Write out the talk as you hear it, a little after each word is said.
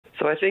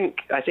So I think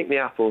the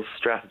Apple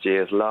strategy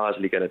is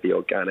largely going to be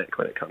organic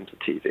when it comes to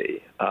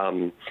TV.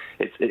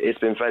 It's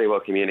been fairly well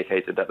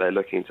communicated that they're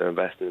looking to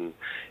invest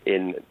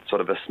in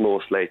sort of a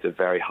small slate of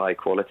very high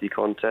quality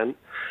content,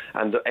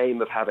 and the aim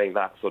of having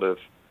that sort of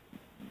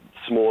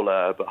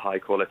smaller but high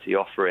quality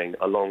offering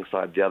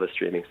alongside the other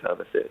streaming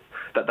services.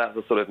 That's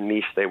the sort of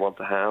niche they want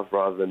to have,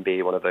 rather than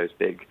be one of those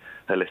big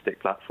holistic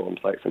platforms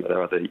like some of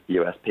their other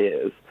US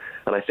peers.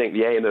 And I think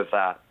the aim of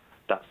that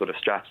sort of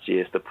strategy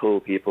is to pull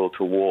people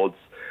towards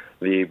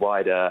the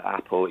wider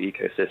Apple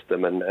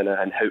ecosystem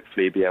and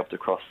hopefully be able to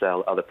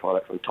cross-sell other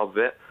products on top of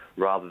it,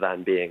 rather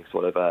than being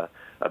sort of a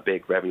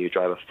big revenue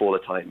driver for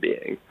the time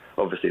being.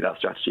 Obviously, that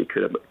strategy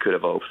could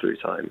evolve through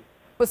time.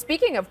 Well,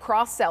 speaking of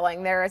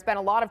cross-selling, there has been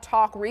a lot of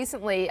talk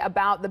recently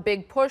about the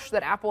big push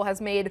that Apple has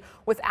made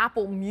with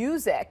Apple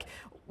Music.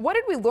 What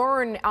did we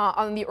learn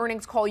on the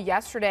earnings call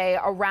yesterday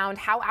around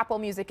how Apple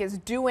Music is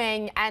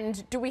doing?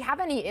 And do we have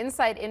any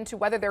insight into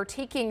whether they're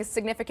taking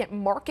significant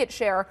market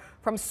share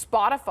from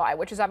Spotify,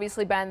 which has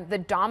obviously been the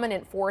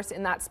dominant force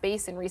in that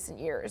space in recent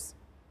years?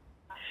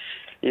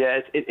 Yeah,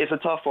 it's a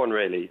tough one,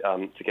 really,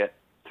 to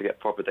get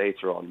proper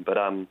data on. But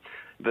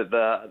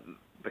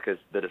because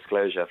the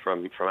disclosure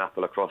from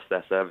Apple across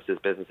their services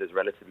business is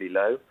relatively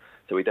low,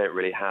 so we don't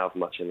really have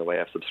much in the way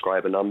of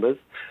subscriber numbers.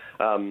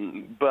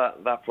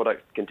 But that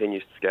product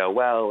continues to scale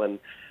well, and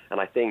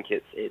I think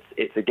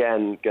it's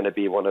again going to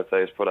be one of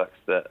those products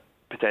that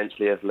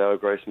potentially has lower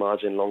gross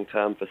margin long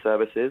term for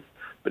services,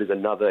 but is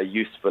another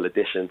useful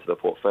addition to the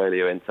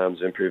portfolio in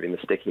terms of improving the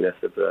stickiness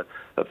of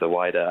the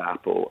wider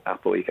Apple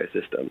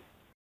ecosystem.